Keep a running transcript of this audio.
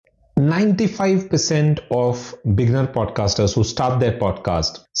95% of beginner podcasters who start their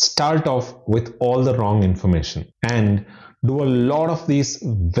podcast start off with all the wrong information and do a lot of these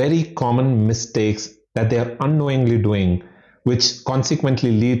very common mistakes that they are unknowingly doing, which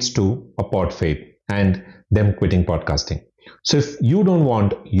consequently leads to a PodFade and them quitting podcasting. So if you don't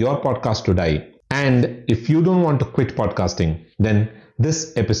want your podcast to die and if you don't want to quit podcasting, then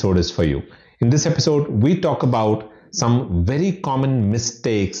this episode is for you. In this episode, we talk about some very common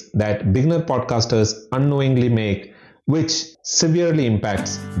mistakes that beginner podcasters unknowingly make, which severely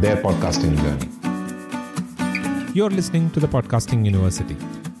impacts their podcasting journey. You're listening to the Podcasting University,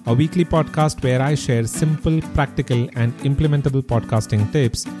 a weekly podcast where I share simple, practical, and implementable podcasting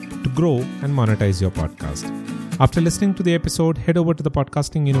tips to grow and monetize your podcast. After listening to the episode, head over to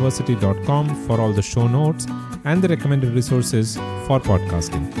thepodcastinguniversity.com for all the show notes and the recommended resources for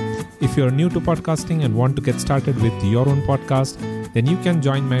podcasting. If you're new to podcasting and want to get started with your own podcast, then you can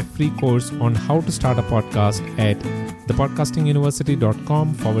join my free course on how to start a podcast at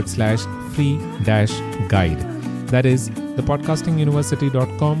thepodcastinguniversity.com/free-guide. That is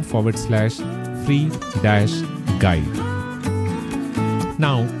thepodcastinguniversity.com/free-guide.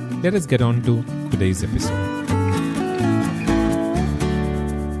 Now, let us get on to today's episode.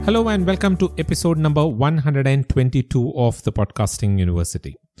 Hello and welcome to episode number 122 of the Podcasting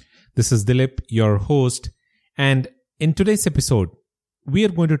University. This is Dilip, your host, and in today's episode, we are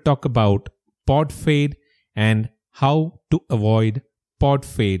going to talk about PodFade and how to avoid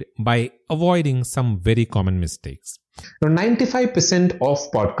PodFade by avoiding some very common mistakes. Now, 95%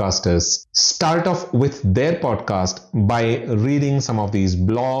 of podcasters start off with their podcast by reading some of these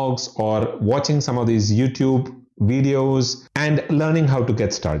blogs or watching some of these YouTube videos and learning how to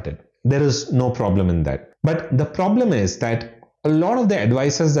get started. There is no problem in that. But the problem is that a lot of the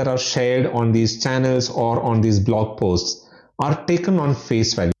advices that are shared on these channels or on these blog posts are taken on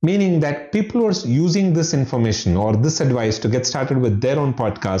face value, meaning that people who are using this information or this advice to get started with their own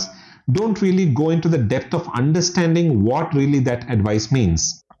podcast don't really go into the depth of understanding what really that advice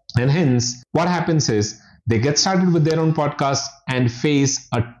means. And hence, what happens is they get started with their own podcast and face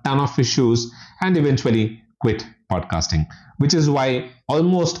a ton of issues and eventually quit podcasting, which is why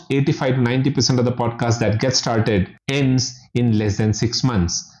almost 85 to 90% of the podcasts that get started ends in less than 6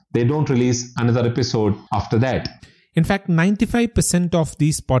 months. They don't release another episode after that. In fact, 95% of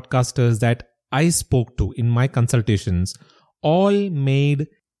these podcasters that I spoke to in my consultations all made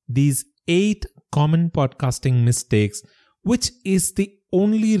these 8 common podcasting mistakes, which is the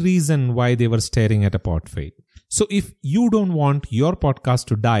only reason why they were staring at a PodFade. So if you don't want your podcast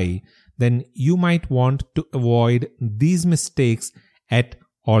to die, then you might want to avoid these mistakes at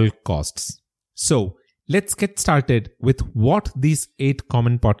all costs. So let's get started with what these 8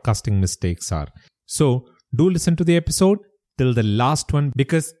 common podcasting mistakes are. So do listen to the episode till the last one,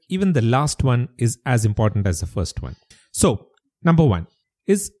 because even the last one is as important as the first one. So number 1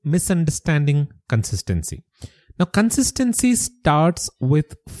 is misunderstanding consistency. Now, consistency starts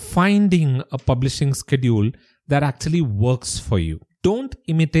with finding a publishing schedule that actually works for you. Don't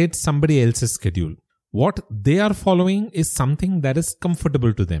imitate somebody else's schedule. What they are following is something that is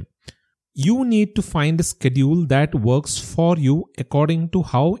comfortable to them. You need to find a schedule that works for you according to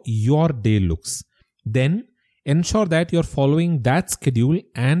how your day looks. Then ensure that you're following that schedule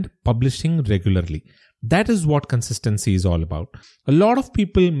and publishing regularly. That is what consistency is all about. A lot of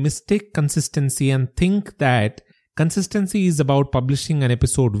people mistake consistency and think that consistency is about publishing an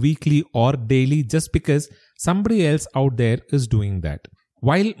episode weekly or daily just because somebody else out there is doing that.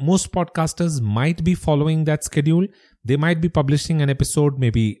 While most podcasters might be following that schedule, they might be publishing an episode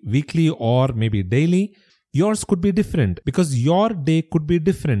maybe weekly or maybe daily. Yours could be different because your day could be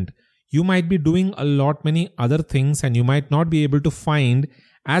different. You might be doing a lot many other things and you might not be able to find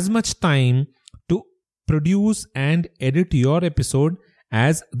as much time to produce and edit your episode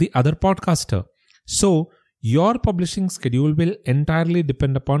as the other podcaster. So your publishing schedule will entirely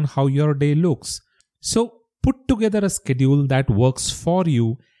depend upon how your day looks. So put together a schedule that works for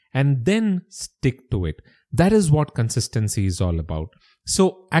you and then stick to it. That is what consistency is all about.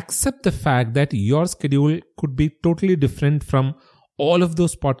 So accept the fact that your schedule could be totally different from all of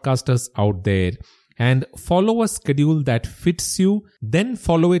those podcasters out there and follow a schedule that fits you, then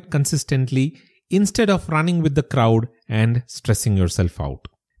follow it consistently instead of running with the crowd and stressing yourself out.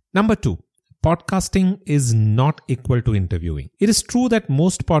 Number 2, podcasting is not equal to interviewing. It is true that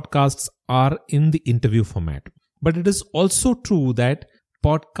most podcasts are in the interview format, but it is also true that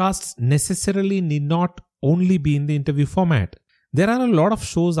podcasts necessarily need not only be in the interview format. There are a lot of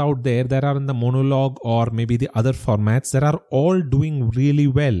shows out there that are in the monologue or maybe the other formats that are all doing really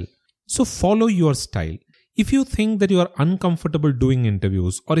well. So follow your style. if you think that you are uncomfortable doing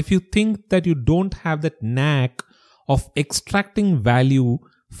interviews, or if you think that you don't have that knack of extracting value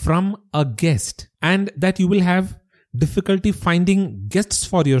from a guest and that you will have difficulty finding guests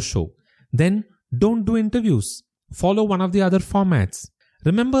for your show, then don't do interviews. Follow one of the other formats.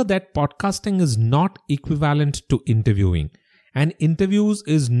 Remember that podcasting is not equivalent to interviewing, and interviews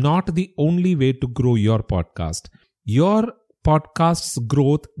is not the only way to grow your podcast. Your podcast's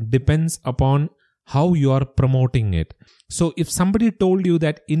growth depends upon how you are promoting it. So if somebody told you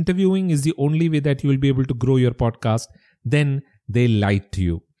that interviewing is the only way that you will be able to grow your podcast, then they lied to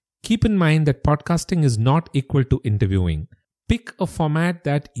you. Keep in mind that podcasting is not equal to interviewing. Pick a format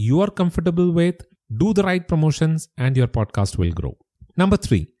that you are comfortable with, do the right promotions, and your podcast will grow. Number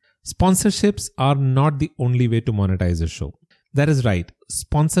 3, sponsorships are not the only way to monetize a show. That is right.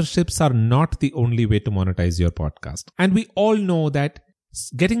 Sponsorships are not the only way to monetize your podcast. And we all know that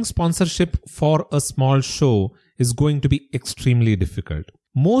getting sponsorship for a small show is going to be extremely difficult.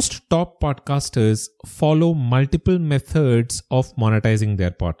 Most top podcasters follow multiple methods of monetizing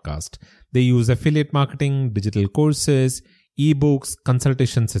their podcast. They use affiliate marketing, digital courses, ebooks,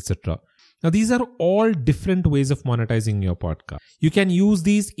 consultations, etc. Now, these are all different ways of monetizing your podcast. You can use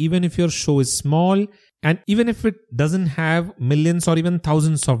these even if your show is small and even if it doesn't have millions or even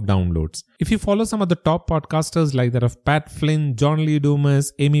thousands of downloads. If you follow some of the top podcasters like that of Pat Flynn, John Lee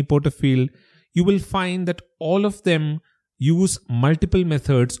Dumas, Amy Porterfield, you will find that all of them use multiple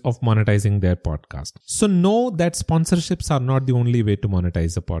methods of monetizing their podcast. So know that sponsorships are not the only way to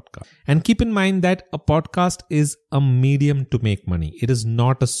monetize a podcast. And keep in mind that a podcast is a medium to make money. It is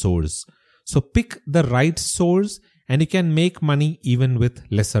not a source. So pick the right source and you can make money even with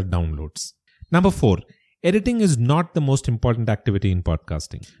lesser downloads. Number 4, editing is not the most important activity in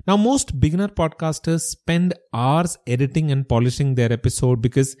podcasting. Now, most beginner podcasters spend hours editing and polishing their episode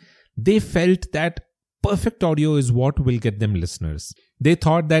because they felt that perfect audio is what will get them listeners. They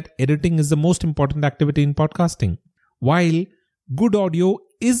thought that editing is the most important activity in podcasting. While good audio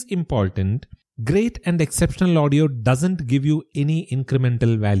is important, great and exceptional audio doesn't give you any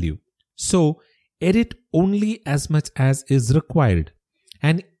incremental value. So, edit only as much as is required.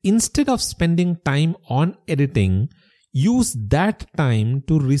 And instead of spending time on editing, use that time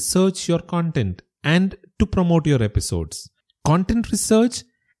to research your content and to promote your episodes. Content research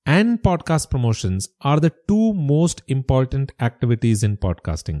and podcast promotions are the 2 most important activities in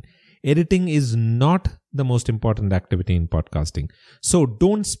podcasting. Editing is not the most important activity in podcasting. So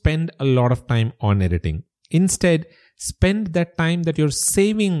don't spend a lot of time on editing. Instead, spend that time that you're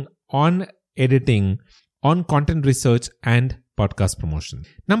saving on editing on content research and podcast promotion.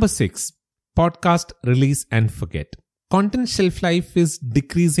 Number 6, podcast release and forget. Content shelf life is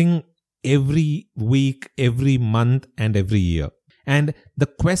decreasing every week, every month, and every year. And the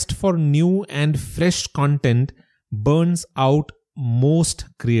quest for new and fresh content burns out most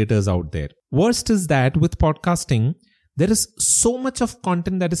creators out there. Worst is that with podcasting, there is so much of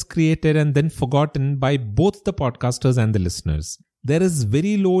content that is created and then forgotten by both the podcasters and the listeners. There is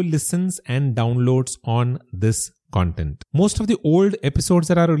very low listens and downloads on this content. Most of the old episodes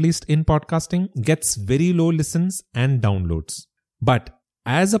that are released in podcasting gets very low listens and downloads. But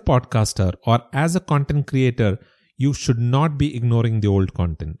as a podcaster or as a content creator, you should not be ignoring the old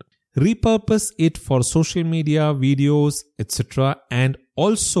content. Repurpose it for social media, videos, etc. And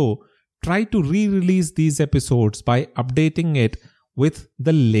also try to re-release these episodes by updating it with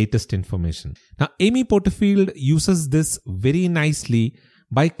the latest information. Now, Amy Porterfield uses this very nicely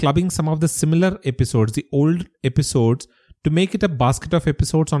by clubbing some of the similar episodes, the old episodes, to make it a basket of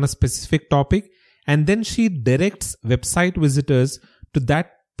episodes on a specific topic, and then she directs website visitors to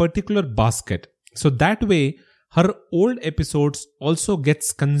that particular basket. So that way, her old episodes also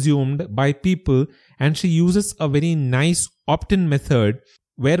gets consumed by people, and she uses a very nice opt-in method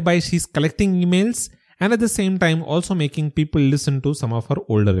whereby she's collecting emails and at the same time also making people listen to some of her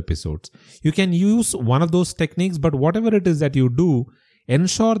older episodes. You can use one of those techniques, but whatever it is that you do,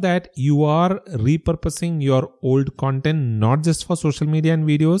 ensure that you are repurposing your old content not just for social media and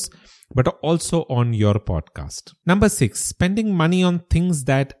videos, but also on your podcast. Number 6, spending money on things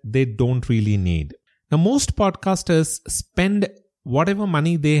that they don't really need. Now, most podcasters spend whatever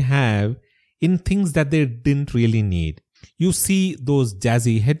money they have in things that they didn't really need. You see those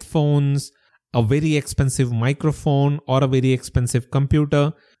jazzy headphones, a very expensive microphone, or a very expensive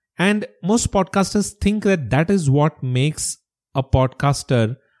computer. And most podcasters think that that is what makes a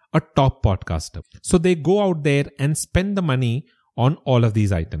podcaster a top podcaster. So they go out there and spend the money on all of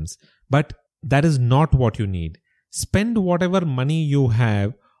these items. But that is not what you need. Spend whatever money you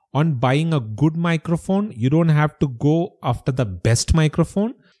have on buying a good microphone. You don't have to go after the best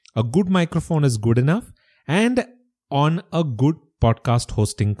microphone. A good microphone is good enough. and on a good podcast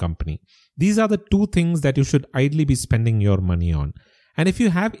hosting company. These are the two things that you should ideally be spending your money on. And if you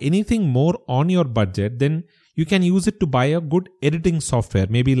have anything more on your budget, then you can use it to buy a good editing software,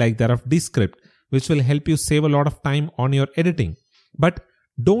 maybe like that of Descript, which will help you save a lot of time on your editing. But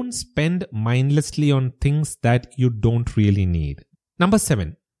don't spend mindlessly on things that you don't really need. Number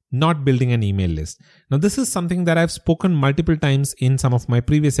 7, not building an email list. Now, this is something that I've spoken multiple times in some of my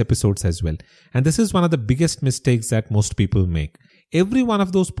previous episodes as well. And this is one of the biggest mistakes that most people make. Every one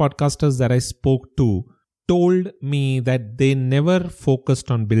of those podcasters that I spoke to told me that they never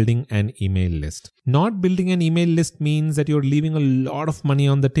focused on building an email list. Not building an email list means that you're leaving a lot of money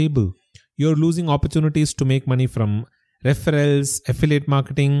on the table. You're losing opportunities to make money from referrals, affiliate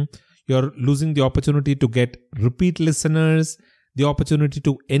marketing. You're losing the opportunity to get repeat listeners, the opportunity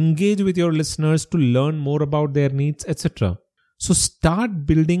to engage with your listeners, to learn more about their needs, etc. So start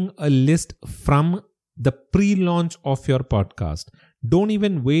building a list from the pre-launch of your podcast. Don't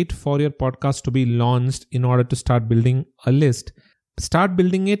even wait for your podcast to be launched in order to start building a list. Start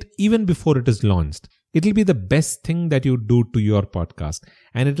building it even before it is launched. It will be the best thing that you do to your podcast.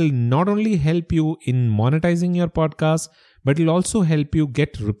 And it will not only help you in monetizing your podcast, but it will also help you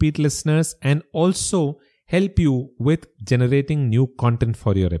get repeat listeners and also help you with generating new content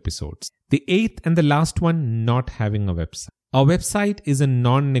for your episodes. The 8th and the last one, not having a website. A website is a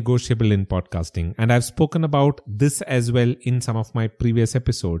non-negotiable in podcasting, and I've spoken about this as well in some of my previous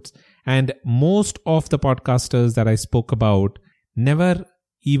episodes. And most of the podcasters that I spoke about never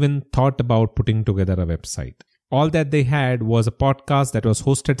even thought about putting together a website. All that they had was a podcast that was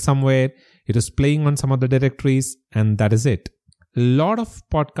hosted somewhere, it was playing on some of the directories, and that is it. A lot of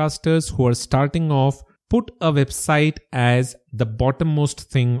podcasters who are starting off put a website as the bottommost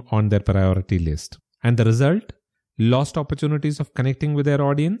thing on their priority list. And the result? Lost opportunities of connecting with their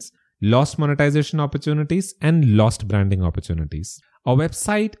audience, lost monetization opportunities, and lost branding opportunities. A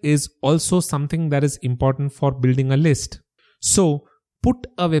website is also something that is important for building a list. So put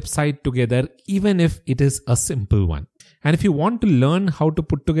a website together even if it is a simple one. And if you want to learn how to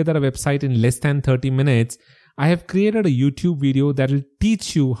put together a website in less than 30 minutes, I have created a YouTube video that will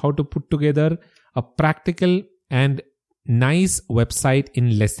teach you how to put together a practical and nice website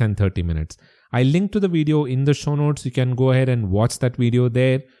in less than 30 minutes. I link to the video in the show notes. You can go ahead and watch that video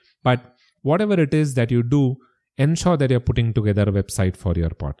there. But whatever it is that you do, ensure that you're putting together a website for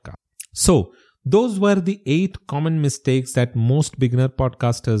your podcast. So those were the 8 common mistakes that most beginner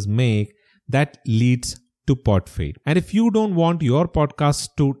podcasters make that leads to PodFade. And if you don't want your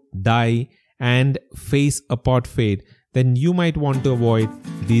podcast to die and face a PodFade, then you might want to avoid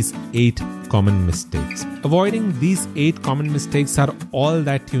these 8 common mistakes. Avoiding these 8 common mistakes are all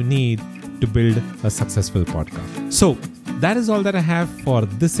that you need to build a successful podcast. So that is all that I have for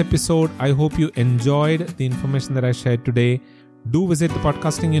this episode. I hope you enjoyed the information that I shared today. Do visit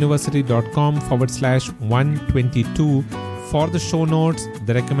thepodcastinguniversity.com/122 for the show notes,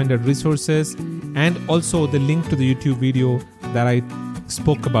 the recommended resources, and also the link to the YouTube video that I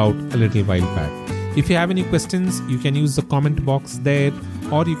spoke about a little while back. If you have any questions, you can use the comment box there,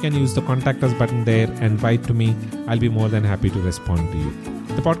 or you can use the contact us button there and write to me. I'll be more than happy to respond to you.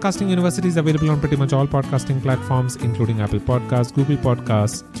 The Podcasting University is available on pretty much all podcasting platforms, including Apple Podcasts, Google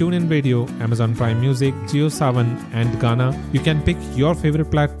Podcasts, TuneIn Radio, Amazon Prime Music, JioSaavn, and Gaana. You can pick your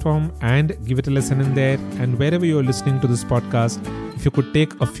favorite platform and give it a listen in there. And wherever you're listening to this podcast, if you could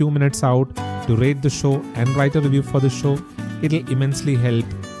take a few minutes out to rate the show and write a review for the show, it'll immensely help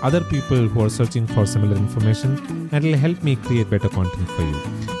other people who are searching for similar information, and it'll help me create better content for you.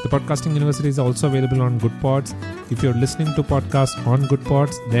 The Podcasting University is also available on Good Pods. If you're listening to podcasts on Good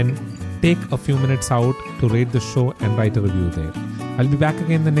Pods, then take a few minutes out to rate the show and write a review there. I'll be back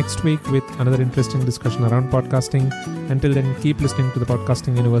again the next week with another interesting discussion around podcasting. Until then, keep listening to the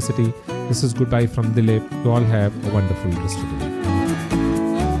Podcasting University. This is goodbye from Dilip. You all have a wonderful rest of the day.